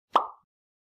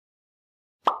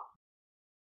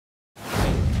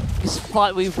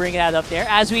spot we bring that up there.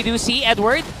 As we do see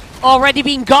Edward already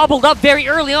being gobbled up very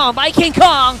early on by King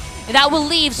Kong. And that will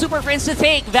leave Super Friends to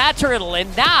take that turtle.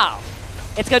 And now,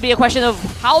 it's going to be a question of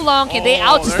how long can they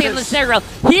out-sustain on the snare ground.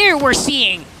 Here we're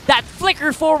seeing that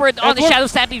flicker forward on the Shadow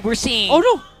Stampede we're seeing.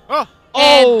 Oh no!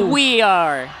 And we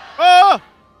are...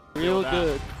 Real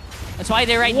good. That's why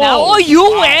they're right now. Oh,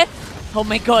 Yue! Oh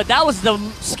my god, that was the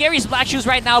scariest Black Shoes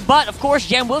right now. But of course,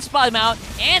 Gem will spot him out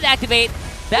and activate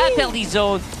that penalty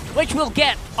zone, which will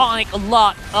get Onic a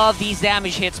lot of these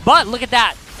damage hits. But look at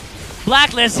that.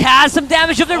 Blacklist has some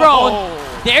damage of their own.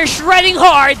 They're shredding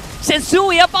hard.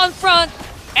 Sensui up on front.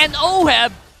 And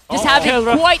Oheb just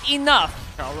having quite enough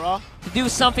to do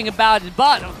something about it.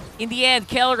 But in the end,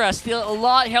 Kelra still a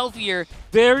lot healthier.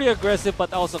 Very aggressive,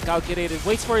 but also calculated.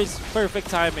 Waits for his perfect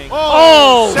timing.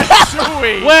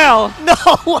 Sensui! Well, No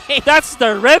way! that's the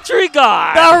Retry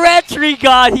God! The Retry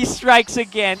God, he strikes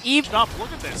again. Stop,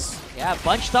 look at this. Yeah,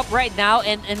 bunched up right now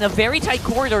and in a very tight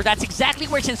corridor. That's exactly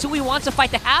where Sensui wants the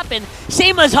fight to happen.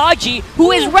 Same as Haji,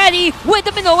 who is ready with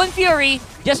the Minoan Fury.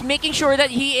 Just making sure that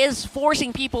he is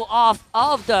forcing people off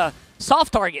of the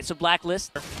soft targets of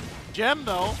Blacklist. Gem,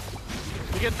 though,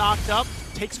 to get knocked up,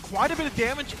 takes quite a bit of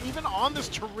damage even on this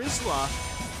Charizla.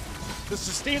 The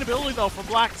sustainability, though, from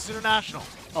Blacklist International.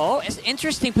 Oh, it's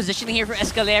interesting positioning here for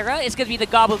Escalera. It's going to be the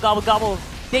gobble, gobble, gobble.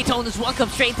 Daytona's one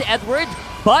comes straight to Edward.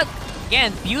 But,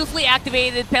 again, beautifully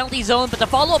activated penalty zone. But the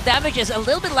follow-up damage is a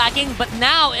little bit lacking. But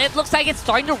now it looks like it's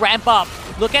starting to ramp up.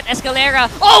 Look at Escalera.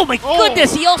 Oh, my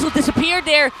goodness. He also disappeared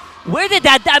there. Where did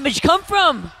that damage come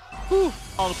from?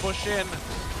 All to push in.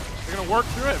 They're going to work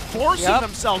through it, forcing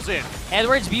themselves in.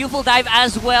 Edward's beautiful dive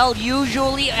as well,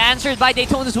 usually answered by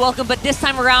Daytona's welcome, but this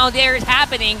time around there is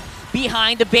happening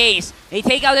behind the base. They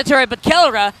take out the turret, but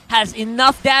Kelra has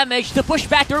enough damage to push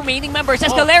back the remaining members.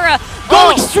 Escalera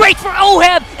going straight for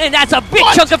Oheb, and that's a big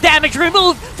chunk of damage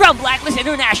removed from Blacklist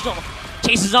International.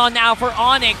 Chases on now for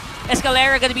Onic.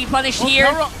 Escalera going to be punished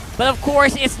here, but of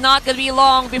course it's not going to be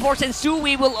long before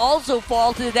Sensui will also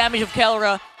fall to the damage of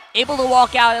Kelra, able to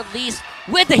walk out at least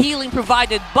with the healing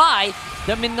provided by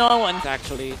the Minoan.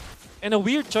 Actually. And a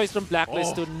weird choice from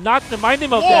Blacklist to not remind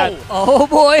him of that. Oh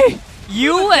boy!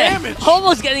 Yue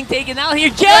almost getting taken out here.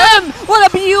 Gem! What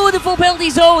a beautiful penalty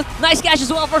zone. Nice catch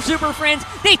as well for Super Friends.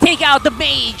 They take out the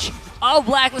mage of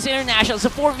Blacklist International. It's a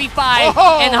 4v5,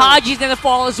 and Haji's gonna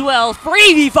fall as well.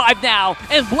 3v5 now,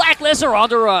 and Blacklist are on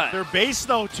the run. Their base,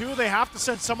 though, too, they have to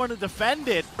send someone to defend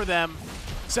it for them.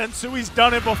 Sensui's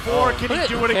done it before. Can he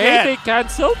do it again? They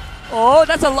cancel. Oh,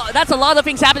 that's a lot of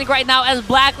things happening right now as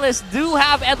Blacklist do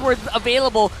have Edward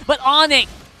available. But Onic,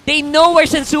 they know where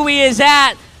Sensui is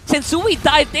at. Sensui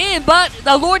dived in, but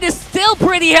the Lord is still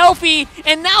pretty healthy,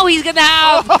 and now he's gonna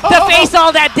have to face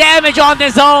all that damage on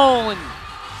his own.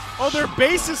 Oh, their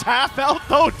base is half out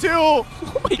though, too.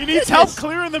 He needs help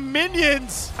clearing the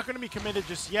minions. Not gonna be committed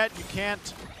just yet. You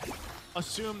can't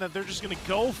assume that they're just gonna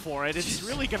go for it. It's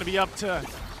really gonna be up to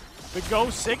the go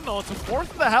signal. It's a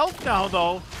fourth of the health now,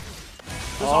 though.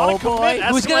 Oh boy,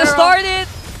 who's gonna start it?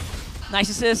 Nice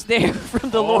assist there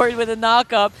from the Lord with a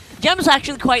knock-up. Gem's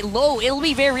actually quite low. It'll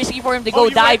be very risky for him to go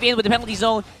dive in with the penalty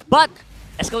zone. But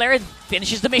Escalera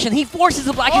finishes the mission. He forces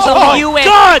the Black Shoes on the Yue.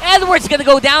 Edward's gonna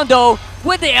go down though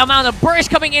with the amount of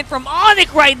burst coming in from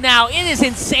Onic right now. It is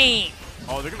insane.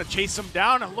 Oh, they're gonna chase him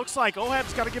down. It looks like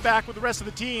Oheb's gotta get back with the rest of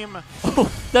the team.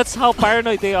 Oh, that's how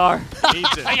paranoid they are.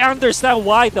 I understand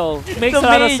why though. It makes a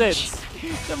lot of sense.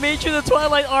 The mage in the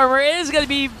Twilight armor is going to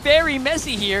be very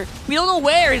messy here. We don't know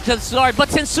where it's going to start, but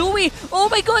Sensui, oh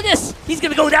my goodness, he's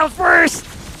going to go down first.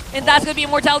 And that's going to be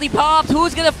Immortality popped.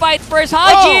 Who's going to fight first?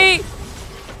 Haji!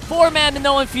 Four-man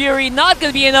Minoan Fury, not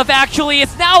going to be enough actually.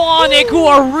 It's now Onic who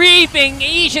are reaping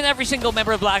each and every single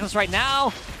member of Blacklist right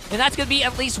now. And that's going to be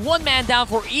at least one man down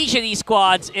for each of these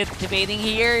squads. It's debating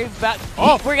here, but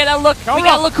we're going to look. We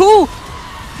got to look who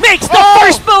makes the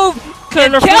first move.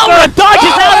 And Kelra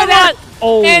dodges out of that.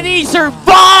 And he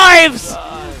survives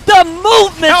the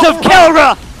movements of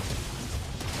Kelra.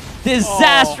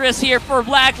 Disastrous here for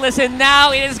Blacklist, and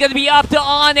now it is going to be up to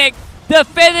Onic to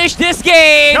finish this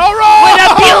game with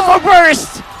a beautiful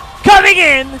burst coming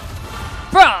in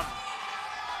from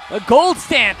the gold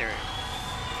standard.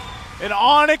 And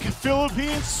Onic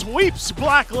Philippines sweeps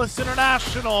Blacklist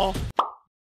International.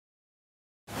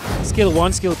 Skill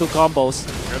 1, skill 2 combos.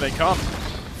 Here they come.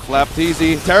 Flap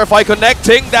TZ, Terrify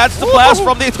connecting, that's the blast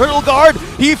from the Eternal Guard.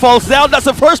 He falls down. That's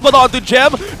the first blood onto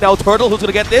Gem. Now Turtle, who's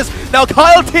gonna get this? Now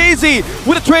Kyle Teasy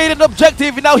with a trade and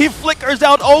objective. Now he flickers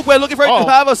down Ogwen, looking for him to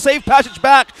have a safe passage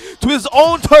back to his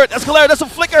own turret. Escalera, that's a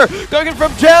flicker going in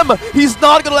from Gem. He's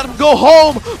not gonna let him go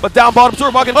home. But down bottom,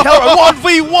 Super Marco and Kelra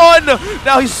 1v1.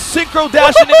 Now he's synchro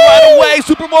dashing in right away.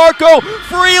 Super Marco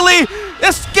freely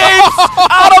escapes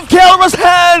out of Kelra's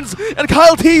hands. And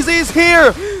Kyle Teasy is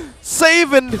here,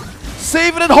 saving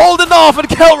and holding off, and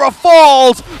Kelra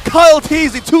falls. Kyle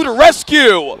Teasy to the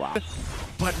rescue. Wow.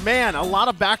 But man, a lot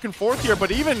of back and forth here,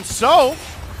 but even so,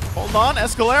 hold on,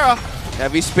 Escalera.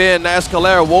 Heavy spin,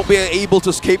 Escalera won't be able to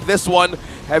escape this one.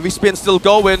 Heavy spin still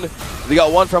going. We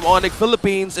got one from Onic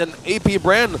Philippines and AP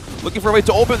Bren looking for a way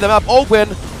to open the map open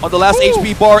on the last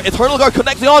HP bar. Eternal Guard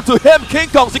connecting onto him. King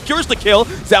Kong secures the kill.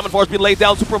 Salmon Force being laid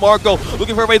down. Super Marco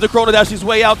looking for a way to Chrono Dash his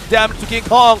way out. Damage to King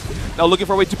Kong. Now looking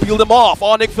for a way to peel them off.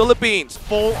 Onic Philippines.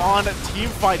 Full-on team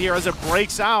fight here as it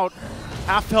breaks out.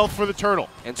 Half health for the Turtle.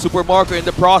 And Super Marco in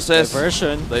the process.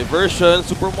 Diversion.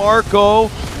 Super Marco.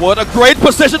 What a great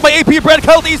position by AP Brand.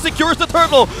 Kelty secures the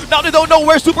Turtle. Now they don't know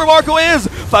where Super Marco is.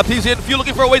 Baptiste and Few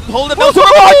looking for a way to hold him down. Super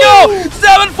Marco!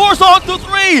 7 force on to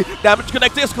 3. Damage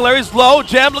connecting. Escalera is low.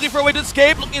 Gem looking for a way to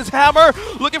escape. Looking his hammer.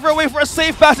 Looking for a way for a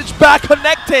safe passage back.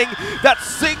 Connecting that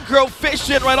synchro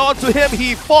fission right onto him.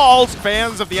 He falls.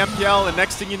 Fans of the MPL, and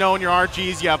next thing you know in your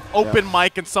RGs, you have open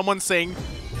mic and someone saying,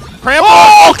 Cramp.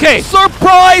 Oh, okay.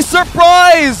 Surprise!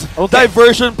 Okay.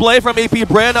 Diversion play from AP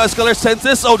Brand. Now Escalera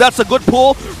senses. Oh, that's a good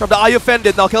pull from the Eye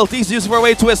Offended. Now Kelty's using for a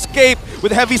way to escape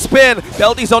with a heavy spin.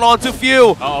 Kelty's on to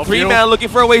Few. Three-man looking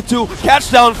for a way to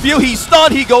catch down Few. He's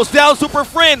stunned. He goes down. Super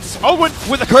Prince. Ogwen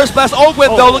with a Curse Blast.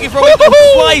 Ogwen, though, looking for a way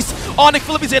to slice Onic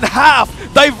Philippines in half.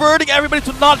 Diverting everybody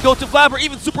to not go to Flapper.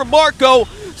 Even Super Marco.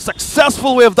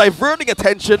 Successful way of diverting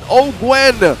attention.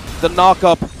 Ogwen, the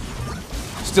knock-up.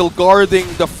 Still guarding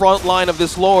the front line of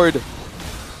this Lord.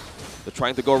 They're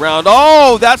trying to go around.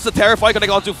 Oh, that's the Terrify going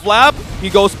on to Flap. He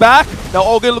goes back. Now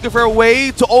Ogwen looking for a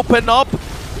way to open up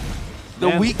the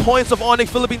weak points of Onic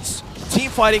Philippines' team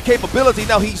fighting capability.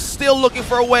 Now he's still looking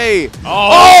for a way.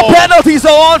 Oh, penalties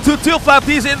are on to two. Flap.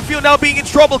 He's in field now being in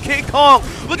trouble. King Kong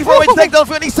looking for a way to take down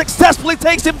Flip, and he successfully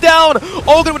takes him down.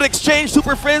 Ogwen would exchange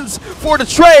Super Fins for the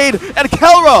trade, and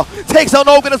Kelra takes down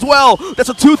Ogwen as well. That's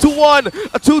a 2-1.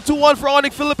 A 2-1 for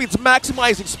Onic Philippines,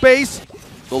 maximizing space.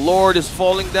 The Lord is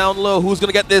falling down low. Who's going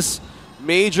to get this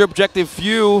major objective?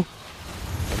 Few.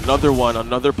 Another one,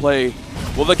 another play.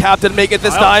 Will the captain make it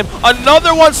this time?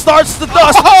 Another one starts the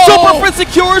dust. Super Prince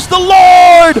secures the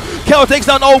Lord. Kelra takes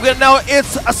down Ogwen. Now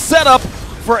it's a setup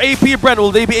for AP Brent.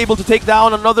 Will they be able to take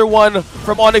down another one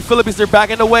from Onic Philippines? They're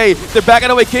backing away.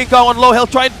 King Kong on low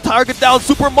health trying to target down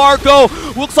Super Marco.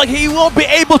 Looks like he won't be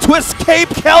able to escape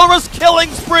Kelra's killing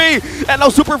spree. And now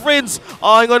Super Prince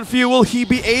eyeing on Few. Will he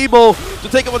be able to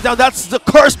take him down? That's the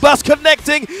Curse Blast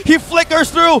connecting. He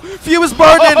flickers through. Few is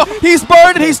burning. He's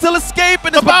burning. He's still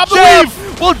escaping.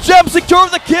 Will Gem secure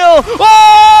the kill?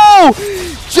 Oh!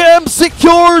 Gem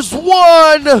secures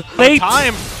one.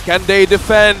 Time. Can they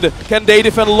defend? Can they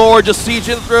defend Lord? Just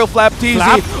sieging through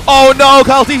Flapteezy. Oh no,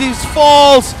 Kyle Teasy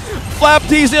falls.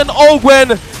 Flapteezy and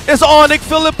Ogwen is Onic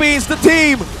Philippines, the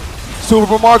team.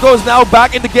 Super Marco is now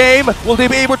back in the game. Will they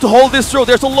be able to hold this through?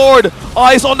 There's a Lord.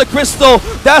 Eyes on the crystal.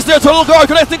 That's their Eternal Guard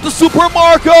connecting to Super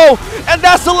Marco. And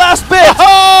that's the last bit.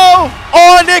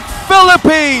 Onic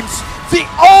Philippines, the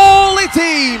only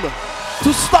team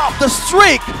to stop the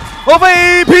streak of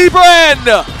AP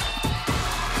Brand.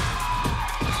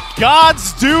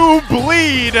 Gods do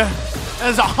bleed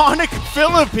as Onic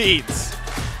Philippines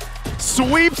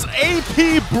sweeps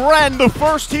AP Bren, the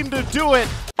first team to do it.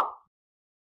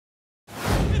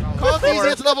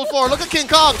 It's level 4. Look at King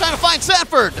Kong trying to find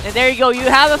Sanford. And there you go. You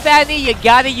have a Fanny, you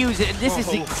gotta use it. And this is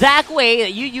the exact way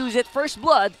that you use it. First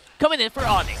blood coming in for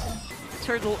Onic.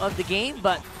 Turtle of the game,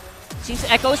 but seems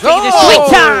Echo's taking the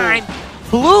sweet time.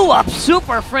 Blew up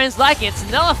Super Friends like it's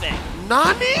nothing.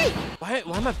 Nani? Why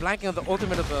am I blanking on the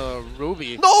ultimate of the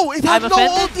Ruby? No, it had no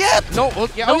ult yet. No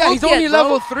ult yet. No Oh yeah, he's only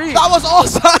level 3. That was all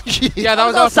Sanji. Yeah, that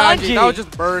was all Sanji. That was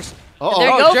just burst. And there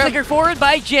you go, flicker forward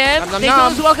by Gem.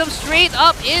 Nicholas welcome straight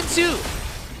up into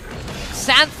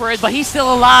Sanford, but he's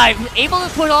still alive. Able to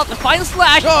put off the final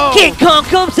slash. King Kong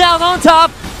comes down on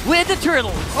top with the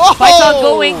turtle. Fight's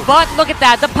ongoing, but look at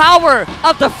that. The power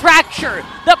of the fracture.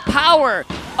 The power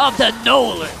of the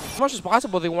Nolan. As much as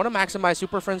possible, they want to maximize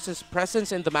Super Friends'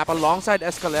 presence in the map alongside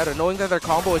Escalera, knowing that their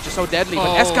combo is just so deadly.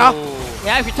 But Esca...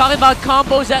 Yeah, if you're talking about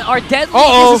combos that are deadly,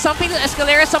 this is something that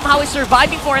Escalera somehow is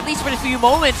surviving for, at least for a few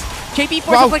moments. JP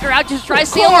forces a flicker out, just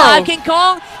tries to stay alive. King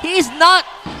Kong, he's not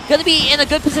going to be in a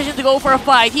good position to go for a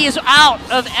fight. He is out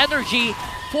of energy,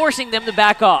 forcing them to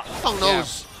back off. Kong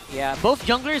knows Yeah, both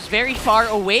junglers very far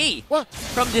away What?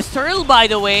 from this turtle, by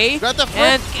the way. Got the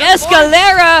And front-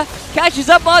 Escalera catches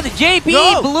up on the JP,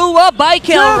 No. blew up by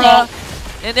Kelra.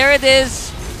 And there it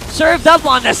is, served up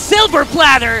on the silver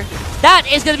platter. That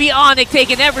is going to be Onic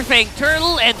taking everything.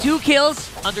 Turtle and 2 kills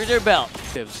under their belt.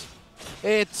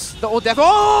 It's the old death.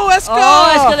 Oh, Esca!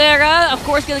 Oh, Escalera, of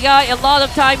course, gonna got a lot of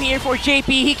time here for JP.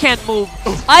 He can't move.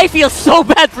 I feel so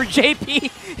bad for JP.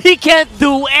 He can't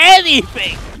do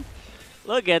anything.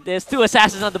 Look at this. 2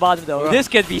 assassins on the bottom, though. This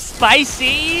could be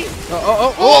spicy.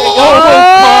 Carl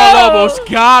almost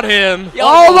got him.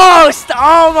 Almost.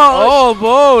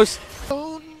 Almost.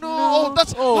 Oh, no.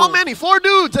 That's how many? 4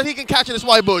 dudes that he can catch in his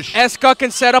white bush. Esca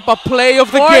can set up a play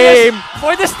of the For game.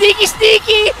 for the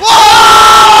sneaky.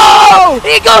 Whoa!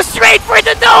 He goes straight for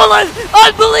the Nolan.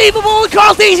 Unbelievable.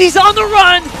 Carl Daisy's on the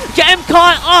run. Gem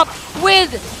caught up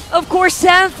with, of course,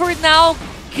 Sanford now.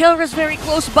 Kilra's very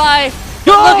close by.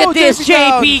 But look at this.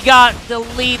 JP got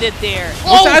deleted there.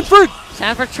 Oh, Sanford!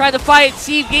 Sanford tried to fight,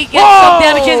 see if he gets some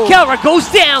damage in. Kelra goes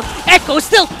down. Echo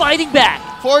still fighting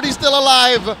back. 40 still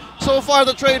alive. So far,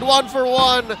 the trade 1 for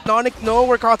 1. Onic know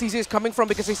where Carl TZ is coming from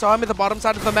because they saw him at the bottom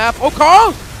side of the map. Oh,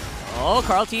 Carl! Oh,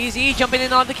 Carl TZ jumping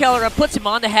in on the Kelra, puts him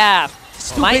on the half.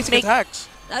 It's 2 basic attacks.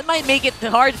 That might make it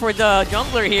hard for the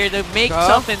jungler here to make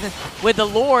something with the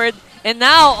Lord. And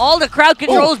now all the crowd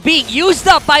control is being used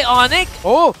up by Onic.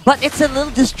 Oh, but it's a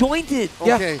little disjointed.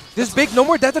 Okay. Yeah, this big no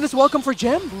more death and is welcome for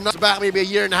Gem. Back maybe a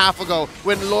year and a half ago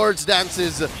when Lord's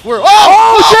dances were.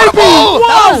 JP!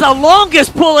 That was the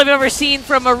longest pull I've ever seen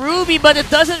from a Ruby, but it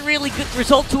doesn't really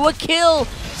result to a kill.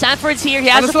 Sanford's here. He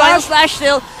has the final slash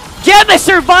still. Gem is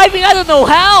surviving. I don't know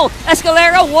how.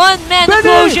 Escalera, 1-man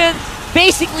explosion.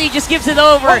 Basically just gives it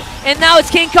over. And now it's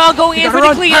King Kong going in for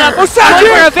the cleanup. Going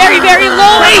for a very, very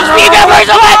low HP. Members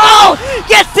of Echo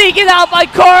gets taken out by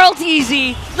Carl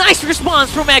TZ. Nice response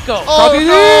from Echo. Oh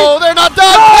no, they're not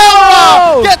done.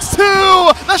 Kelra gets 2.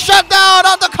 The shutdown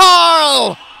on the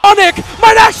Carl. Onic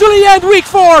might actually end week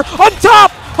 4 on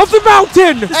top of the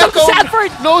mountain. Echo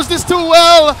Sanford knows this too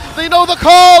well. They know the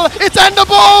call. It's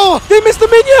endable. They missed the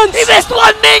minions. He missed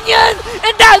 1 minion,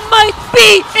 and that might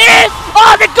be it.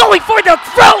 Oh, they're going for the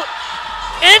throat,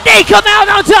 and they come out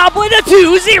on top with a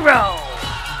 2-0.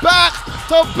 Back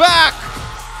to back.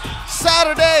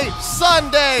 Saturday,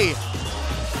 Sunday.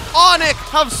 Onic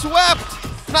have swept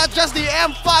not just the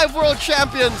M5 World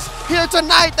Champions. Here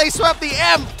tonight, they swept the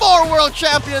M4 World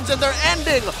Champions, and they're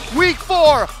ending week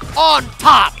 4 on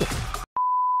top.